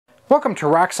Welcome to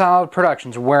Rock Solid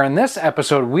Productions, where in this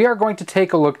episode we are going to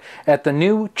take a look at the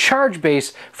new Charge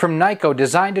Base from Nyko,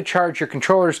 designed to charge your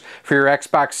controllers for your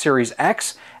Xbox Series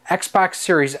X, Xbox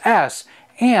Series S,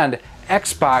 and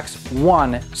Xbox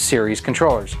One Series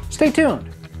controllers. Stay tuned.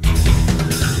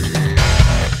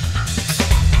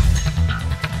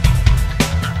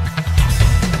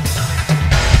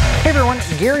 Hey everyone,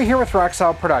 Gary here with Rock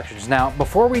Solid Productions. Now,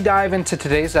 before we dive into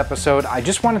today's episode, I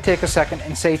just want to take a second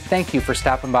and say thank you for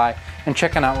stopping by and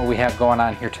checking out what we have going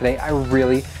on here today. I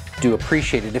really do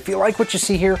appreciate it. If you like what you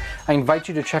see here, I invite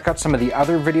you to check out some of the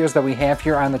other videos that we have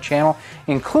here on the channel,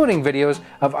 including videos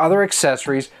of other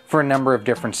accessories for a number of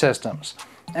different systems.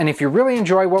 And if you really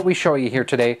enjoy what we show you here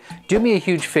today, do me a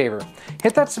huge favor.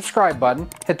 Hit that subscribe button,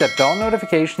 hit that bell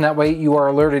notification, that way you are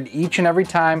alerted each and every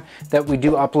time that we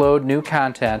do upload new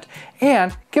content,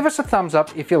 and give us a thumbs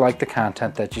up if you like the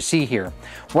content that you see here.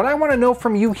 What I want to know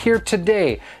from you here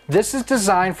today, this is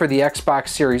designed for the Xbox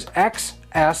Series X,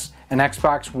 S, and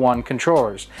Xbox One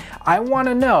controllers. I want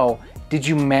to know, did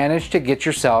you manage to get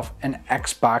yourself an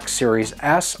Xbox Series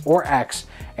S or X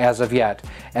as of yet?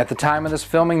 At the time of this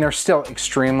filming, they're still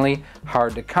extremely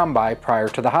hard to come by prior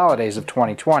to the holidays of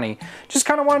 2020. Just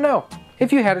kind of want to know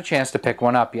if you had a chance to pick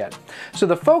one up yet. So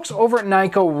the folks over at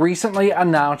Nyko recently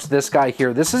announced this guy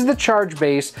here. This is the Charge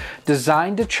Base,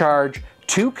 designed to charge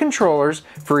two controllers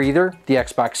for either the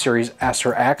Xbox Series S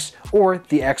or X, or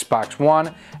the Xbox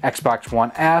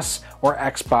One S, or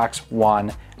Xbox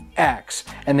One X.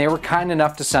 And they were kind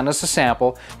enough to send us a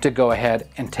sample to go ahead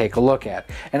and take a look at.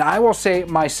 And I will say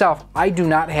myself, I do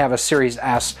not have a Series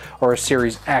S or a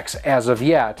Series X as of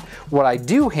yet. What I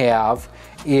do have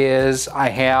is I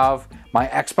have my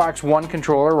Xbox One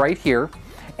controller right here,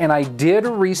 and I did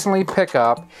recently pick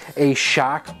up a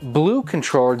Shock Blue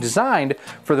controller designed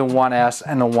for the One S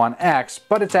and the One X,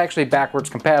 but it's actually backwards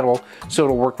compatible, so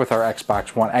it'll work with our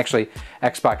Xbox One. Actually,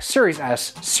 Xbox Series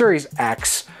S, Series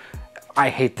X. I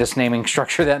hate this naming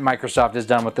structure that Microsoft has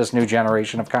done with this new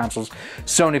generation of consoles.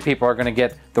 Sony people are going to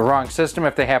get the wrong system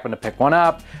if they happen to pick one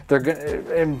up. They're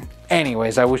going.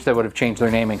 Anyways, I wish they would have changed their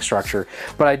naming structure.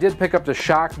 But I did pick up the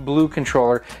Shock Blue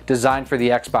controller designed for the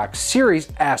Xbox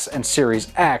Series S and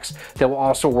Series X that will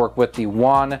also work with the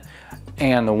One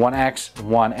and the One X,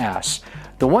 One S.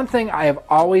 The one thing I have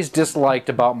always disliked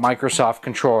about Microsoft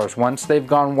controllers, once they've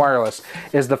gone wireless,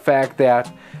 is the fact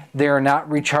that they are not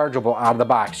rechargeable out of the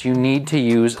box. You need to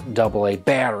use AA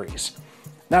batteries.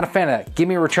 Not a fan of that. Give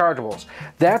me rechargeables.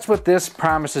 That's what this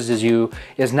promises you,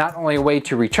 is not only a way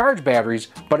to recharge batteries,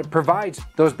 but it provides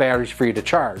those batteries for you to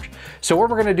charge. So what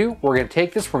we're going to do, we're going to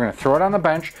take this, we're going to throw it on the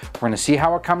bench, we're going to see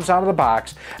how it comes out of the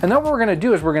box, and then what we're going to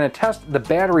do is we're going to test the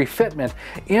battery fitment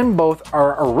in both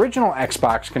our original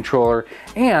Xbox controller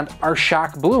and our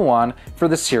Shock Blue one for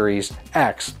the Series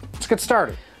X. Let's get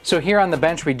started. So here on the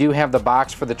bench we do have the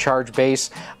box for the Charge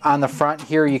Base. On the front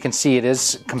here you can see it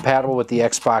is compatible with the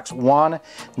Xbox One,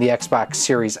 the Xbox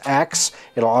Series X.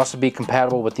 It'll also be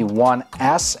compatible with the One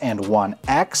S and One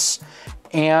X,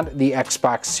 and the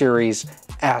Xbox Series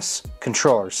S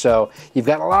controller. So you've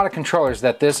got a lot of controllers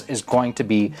that this is going to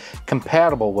be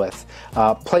compatible with.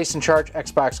 Place and charge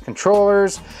Xbox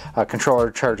controllers, controller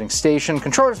charging station,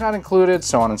 controllers not included,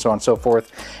 so on and so on and so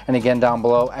forth. And again down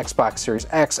below, Xbox Series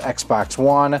X, Xbox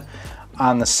One.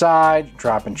 On the side,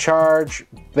 drop and charge,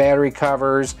 battery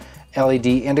covers, LED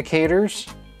indicators.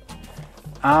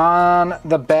 On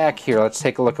the back here, let's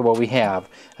take a look at what we have.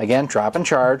 Again, drop and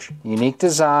charge, unique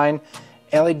design,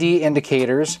 LED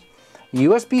indicators,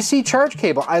 USB-C charge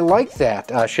cable. I like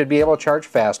that. Should be able to charge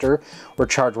faster.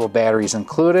 Rechargeable batteries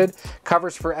included.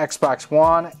 Covers for Xbox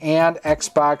One and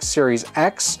Xbox Series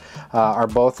X are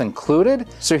both included.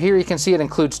 So here you can see it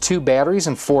includes 2 batteries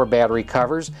and 4 battery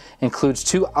covers. Includes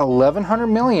 2 1100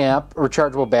 milliamp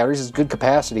rechargeable batteries, is good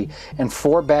capacity, and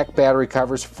 4 back battery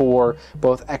covers for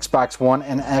both Xbox One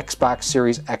and Xbox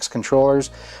Series X controllers.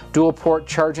 Dual port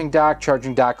charging dock.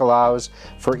 Charging dock allows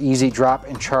for easy drop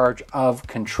and charge of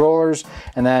controllers.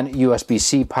 And then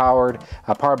USB-C powered,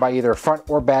 powered by either a front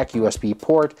or back USB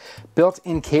port.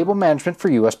 Built-in cable management for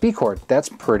USB cord. That's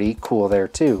pretty cool there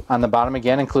too. On the bottom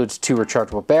again includes 2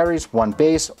 rechargeable batteries, 1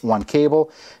 base, 1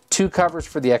 cable, 2 covers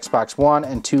for the Xbox One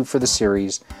and 2 for the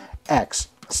Series X.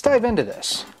 Let's dive into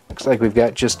this. Looks like we've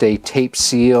got just a tape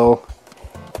seal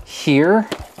here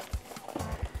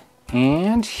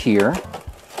and here.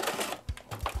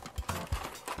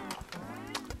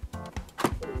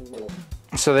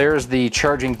 So there's the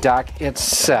charging dock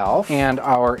itself and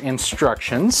our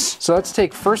instructions. So let's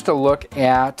take first a look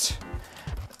at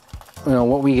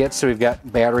what we get. So we've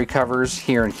got battery covers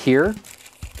here and here.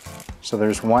 So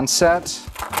there's one set.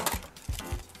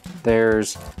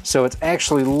 So it's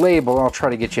actually labeled. I'll try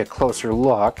to get you a closer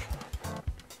look.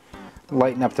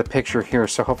 Lighten up the picture here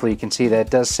so hopefully you can see that it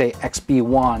does say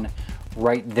XB1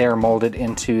 right there molded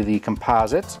into the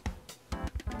composite.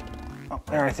 Oh,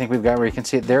 there, I think we've got where you can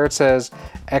see it. There it says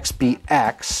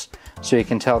XBX, so you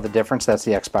can tell the difference. That's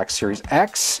the Xbox Series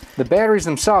X. The batteries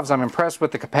themselves, I'm impressed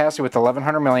with the capacity with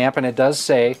 1100 milliamp, and it does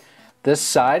say this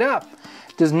side up.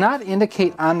 Does not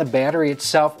indicate on the battery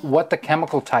itself what the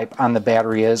chemical type on the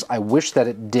battery is. I wish that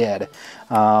it did.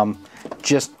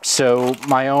 Just so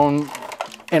my own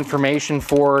information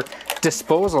for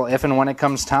disposal if and when it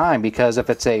comes time, because if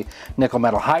it's a nickel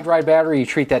metal hydride battery, you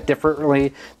treat that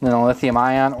differently than a lithium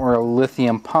ion or a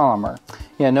lithium polymer.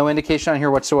 Yeah, no indication on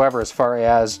here whatsoever as far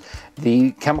as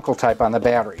the chemical type on the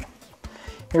battery.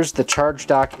 Here's the charge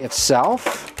dock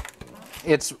itself.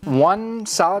 It's one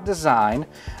solid design.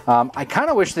 I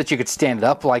kind of wish that you could stand it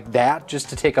up like that just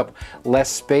to take up less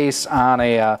space on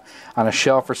a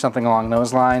shelf or something along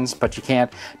those lines, but you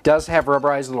can't. It does have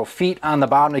rubberized little feet on the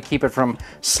bottom to keep it from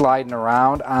sliding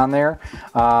around on there.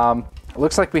 It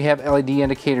looks like we have LED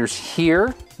indicators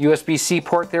here, USB-C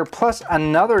port there, plus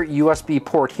another USB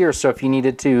port here. So if you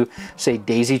needed to, say,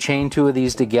 daisy chain two of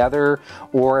these together,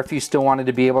 or if you still wanted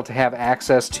to be able to have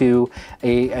access to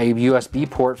a USB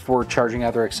port for charging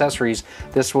other accessories,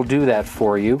 this will do that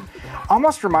for you.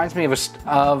 Almost reminds me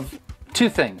of two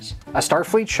things: a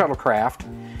Starfleet shuttlecraft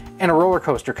and a roller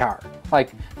coaster car.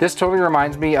 Like, this totally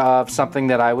reminds me of something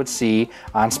that I would see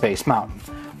on Space Mountain.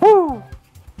 Woo!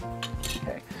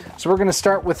 So we're going to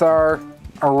start with our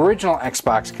original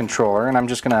Xbox controller, and I'm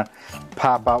just going to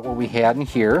pop out what we had in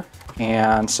here.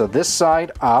 And so this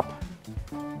side up,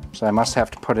 so I must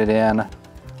have to put it in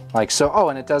like so. Oh,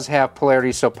 and it does have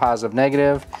polarity, so positive,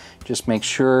 negative. Just make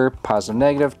sure, positive,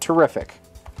 negative, terrific.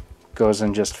 Goes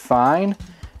in just fine.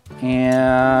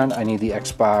 And I need the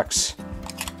Xbox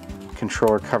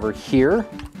controller cover here.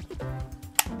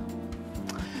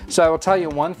 So I will tell you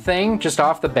one thing just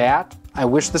off the bat. I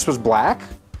wish this was black.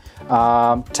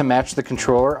 To match the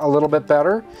controller a little bit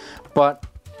better, but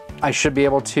I should be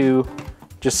able to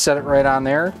just set it right on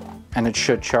there and it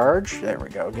should charge. There we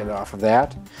go, get it off of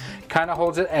that. Kind of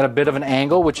holds it at a bit of an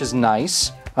angle, which is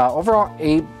nice. Overall,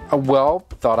 a well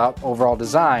thought out overall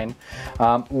design.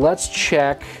 Let's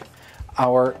check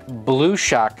our Blue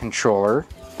Shock controller,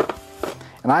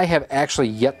 and I have actually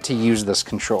yet to use this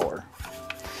controller.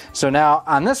 So now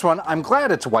on this one, I'm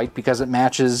glad it's white because it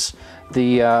matches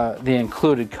the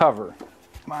included cover.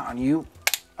 Come on, you.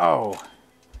 Oh,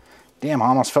 damn, I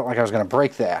almost felt like I was going to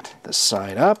break that. This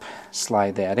side up,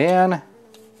 slide that in.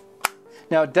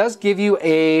 Now it does give you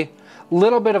a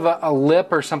little bit of a lip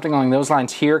or something along those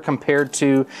lines here compared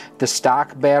to the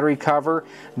stock battery cover.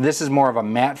 This is more of a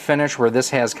matte finish where this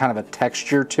has kind of a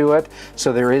texture to it,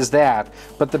 so there is that.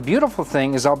 But the beautiful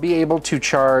thing is I'll be able to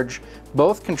charge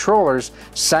both controllers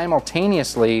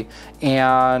simultaneously,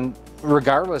 and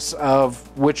regardless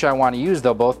of which I want to use,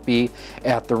 they'll both be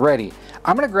at the ready.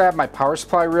 I'm going to grab my power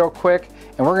supply real quick,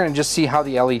 and we're going to just see how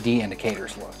the LED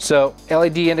indicators look. So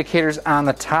LED indicators on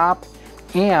the top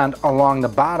and along the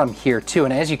bottom here too,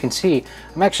 and as you can see,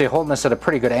 I'm actually holding this at a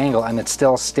pretty good angle and it's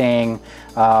still staying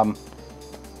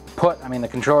put. I mean, the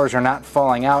controllers are not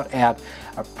falling out at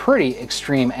a pretty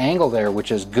extreme angle there,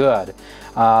 which is good.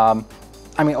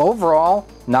 I mean, overall,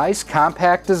 nice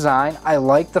compact design. I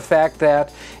like the fact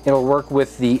that it'll work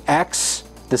with the X,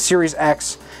 the Series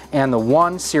X, and the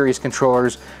One series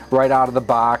controllers right out of the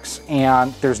box,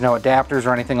 and there's no adapters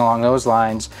or anything along those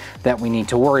lines that we need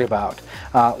to worry about.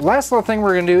 Last little thing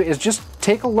we're going to do is just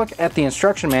take a look at the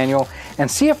instruction manual and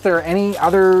see if there are any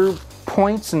other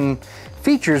points and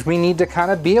features we need to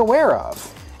kind of be aware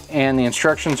of. And the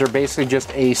instructions are basically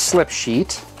just a slip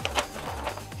sheet,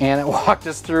 and it walked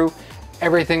us through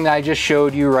everything that I just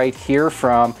showed you right here,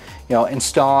 from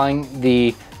installing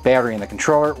the battery in the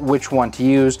controller, which one to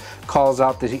use, calls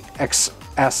out the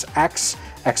XSX,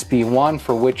 XB1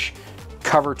 for which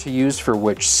cover to use for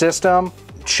which system.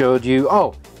 Showed you,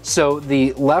 oh, so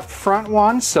the left front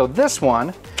one, so this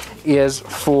one is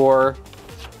for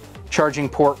charging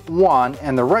port 1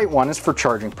 and the right one is for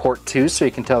charging port 2, so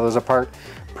you can tell those apart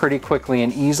pretty quickly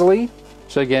and easily.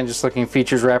 So again, just looking at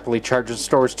features: rapidly charges and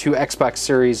stores 2 Xbox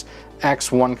Series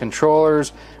X1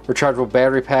 controllers, rechargeable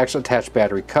battery packs, attached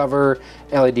battery cover,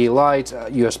 LED lights,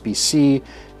 USB-C.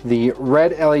 The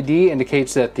red LED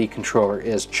indicates that the controller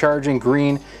is charging.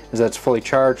 Green is that it's fully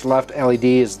charged. Left LED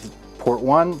is port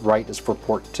 1, right is for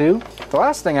port 2. The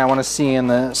last thing I want to see in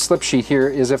the slip sheet here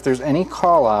is if there's any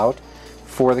call out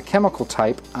for the chemical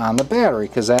type on the battery,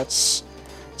 because it's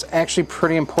actually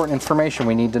pretty important information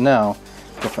we need to know.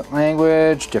 Different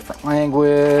language, different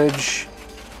language.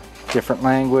 different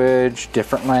language,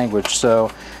 different language.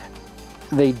 So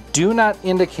they do not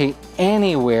indicate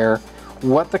anywhere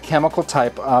what the chemical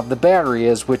type of the battery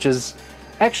is, which is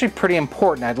actually pretty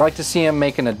important. I'd like to see them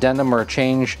make an addendum or a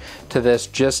change to this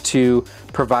just to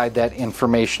provide that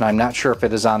information. I'm not sure if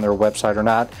it is on their website or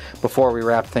not. Before we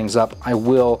wrap things up, I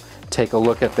will take a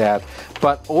look at that.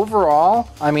 But overall,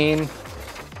 I mean,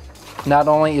 not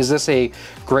only is this a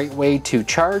great way to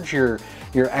charge your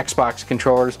Xbox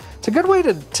controllers, it's a good way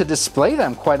to display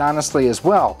them, quite honestly, as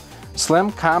well.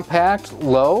 Slim, compact,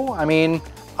 low. I mean,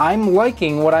 I'm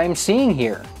liking what I'm seeing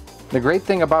here. The great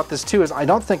thing about this too is I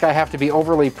don't think I have to be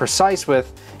overly precise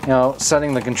with, you know,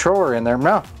 setting the controller in there.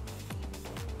 No.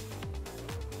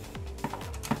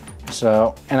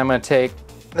 So, and I'm going to take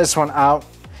this one out.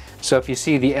 So if you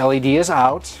see the LED is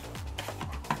out,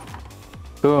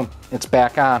 boom, it's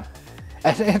back on.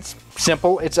 And it's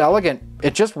simple, it's elegant,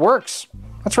 it just works.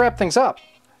 Let's wrap things up.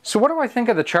 So what do I think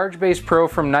of the Charge Base Pro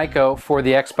from Nyko for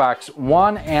the Xbox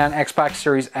One and Xbox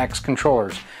Series X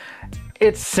controllers?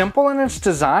 It's simple in its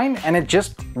design and it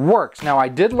just works. Now I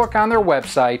did look on their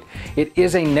website. It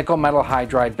is a nickel metal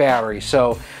hydride battery,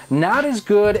 so not as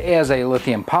good as a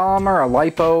lithium polymer, a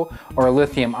LiPo, or a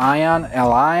lithium ion,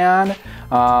 L-ion,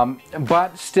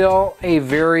 but still a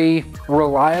very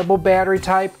reliable battery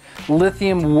type.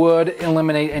 Lithium would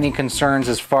eliminate any concerns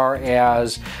as far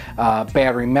as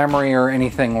battery memory or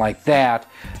anything like that.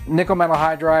 Nickel metal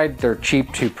hydride, they're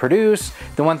cheap to produce.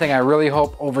 The one thing I really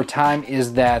hope over time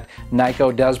is that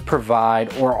Nyko does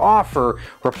provide or offer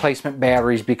replacement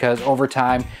batteries, because over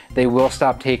time they will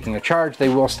stop taking a charge, they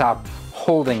will stop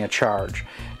holding a charge.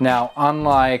 Now,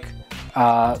 unlike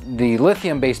the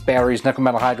lithium-based batteries, nickel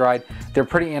metal hydride, they're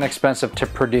pretty inexpensive to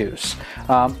produce.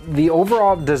 The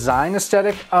overall design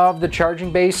aesthetic of the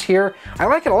charging base here, I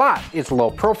like it a lot. It's low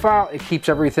profile, it keeps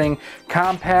everything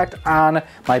compact on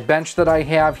my bench that I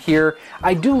have here.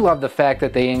 I do love the fact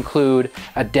that they include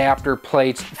adapter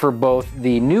plates for both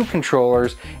the new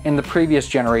controllers and the previous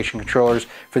generation controllers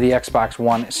for the Xbox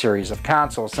One series of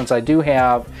consoles. Since I do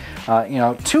have, you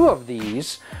know, two of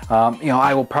these, you know,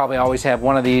 I will probably always have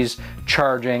one of these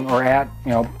charging or at,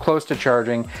 you know, close to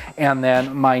charging, and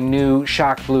then my new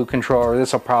Shock Blue controller.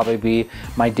 This will probably be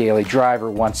my daily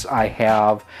driver once I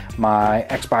have my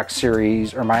Xbox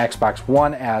Series or my Xbox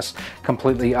One S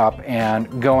completely up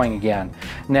and going again.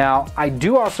 Now, I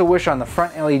do also wish on the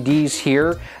front LEDs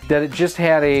here that it just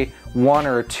had a 1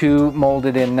 or a 2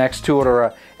 molded in next to it, or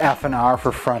a F and R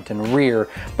for front and rear.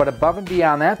 But above and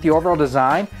beyond that, the overall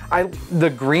design, the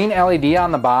green LED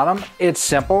on the bottom, it's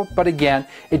simple, but again,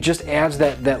 it just adds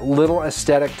that little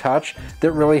aesthetic touch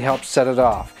that really helps set it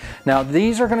off. Now,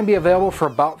 these are going to be available for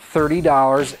about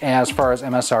 $30 as far as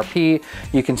MSRP.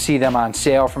 You can see them on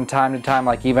sale from time to time,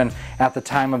 like even at the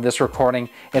time of this recording,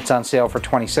 it's on sale for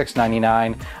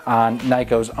 $26.99 on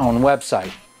Nyko's own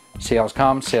website. Sales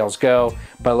come, sales go,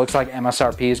 but it looks like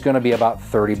MSRP is going to be about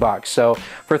 30 bucks. So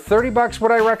for 30 bucks,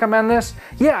 would I recommend this?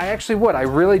 Yeah, I actually would. I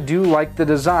really do like the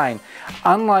design.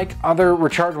 Unlike other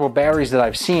rechargeable batteries that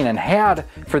I've seen and had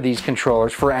for these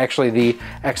controllers, for actually the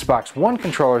Xbox One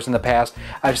controllers in the past,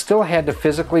 I've still had to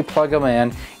physically plug them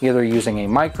in, either using a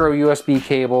micro USB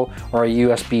cable or a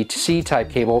USB-C type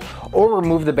cable, or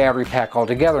remove the battery pack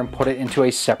altogether and put it into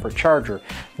a separate charger.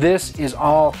 This is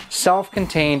all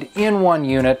self-contained in one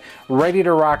unit, ready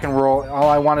to rock and roll.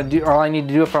 All I need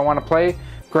to do if I want to play,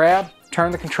 grab,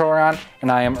 turn the controller on,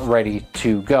 and I am ready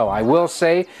to go. I will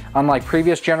say, unlike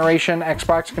previous generation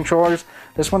Xbox controllers,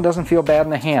 this one doesn't feel bad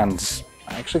in the hands.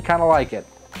 I actually kind of like it.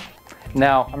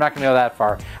 No, I'm not going to go that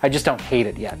far. I just don't hate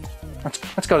it yet.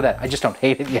 Let's go to that. I just don't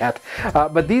hate it yet.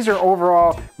 But these are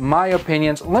overall my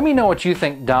opinions. Let me know what you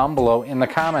think down below in the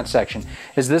comment section.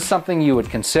 Is this something you would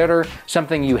consider,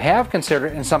 something you have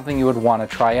considered, and something you would want to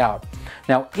try out?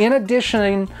 Now, in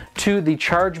addition to the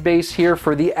Charge Base here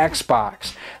for the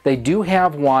Xbox, they do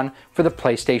have one for the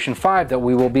PlayStation 5 that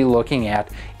we will be looking at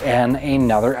in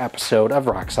another episode of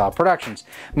Rock Solid Productions.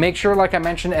 Make sure, like I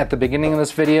mentioned at the beginning of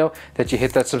this video, that you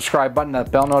hit that subscribe button,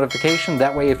 that bell notification.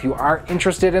 That way, if you are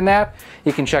interested in that,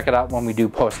 you can check it out when we do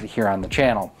post it here on the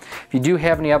channel. If you do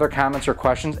have any other comments or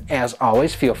questions, as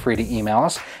always, feel free to email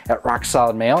us at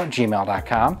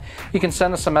rocksolidmail@gmail.com. You can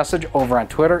send us a message over on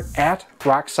Twitter at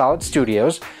Rock Solid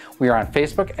Studios. We are on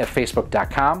Facebook at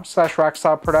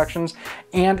facebook.com/rocksolidproductions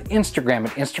and Instagram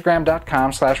at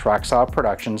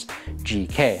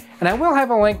instagram.com/rocksolidproductionsgk. And I will have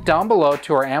a link down below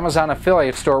to our Amazon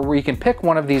affiliate store where you can pick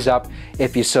one of these up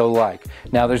if you so like.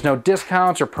 Now there's no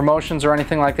discounts or promotions or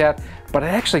anything like that, but it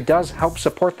actually does help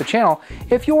support the channel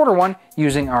if you order one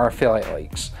using our affiliate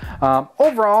links.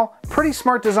 Overall, pretty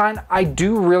smart design. I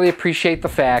do really appreciate the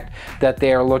fact that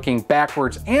they are looking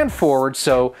backwards and forwards,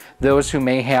 so those who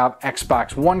may have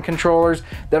Xbox One controllers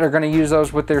that are going to use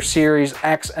those with their Series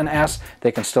X and S,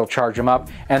 they can still charge them up.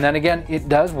 And then again, it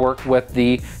does work with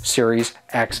the Series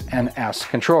X and S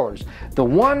controllers. The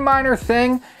one minor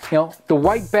thing, the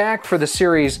white back for the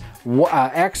Series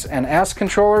X and S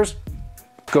controllers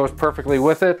goes perfectly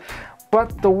with it,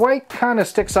 but the white kind of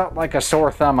sticks out like a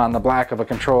sore thumb on the black of a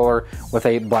controller with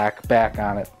a black back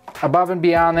on it. Above and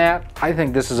beyond that, I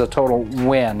think this is a total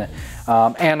win.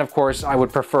 And of course, I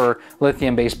would prefer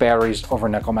lithium-based batteries over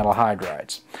nickel metal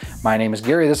hydrides. My name is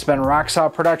Gary, this has been Rock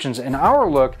Solid Productions and our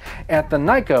look at the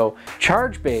Nyko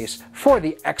Charge Base for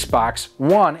the Xbox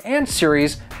One and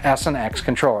Series S and X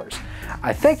controllers.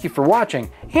 I thank you for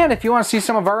watching, and if you want to see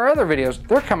some of our other videos,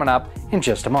 they're coming up in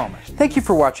just a moment. Thank you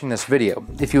for watching this video.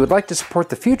 If you would like to support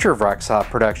the future of Rock Solid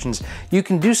Productions, you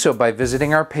can do so by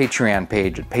visiting our Patreon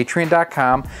page at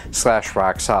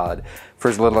patreon.com/rocksolid. For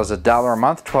as little as $1 a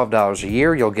month, $12 a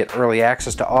year, you'll get early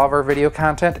access to all of our video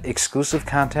content, exclusive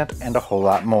content, and a whole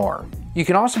lot more. You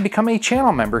can also become a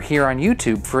channel member here on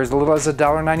YouTube for as little as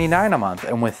 $1.99 a month,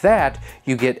 and with that,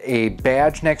 you get a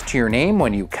badge next to your name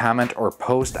when you comment or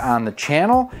post on the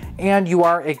channel, and you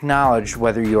are acknowledged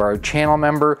whether you are a channel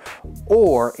member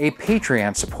or a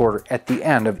Patreon supporter at the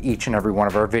end of each and every one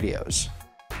of our videos.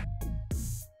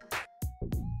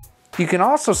 You can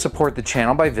also support the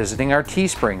channel by visiting our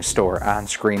Teespring store on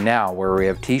screen now, where we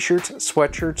have t-shirts,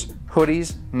 sweatshirts,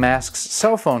 hoodies, masks,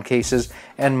 cell phone cases,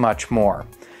 and much more.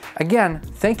 Again,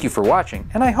 thank you for watching,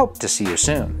 and I hope to see you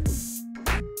soon.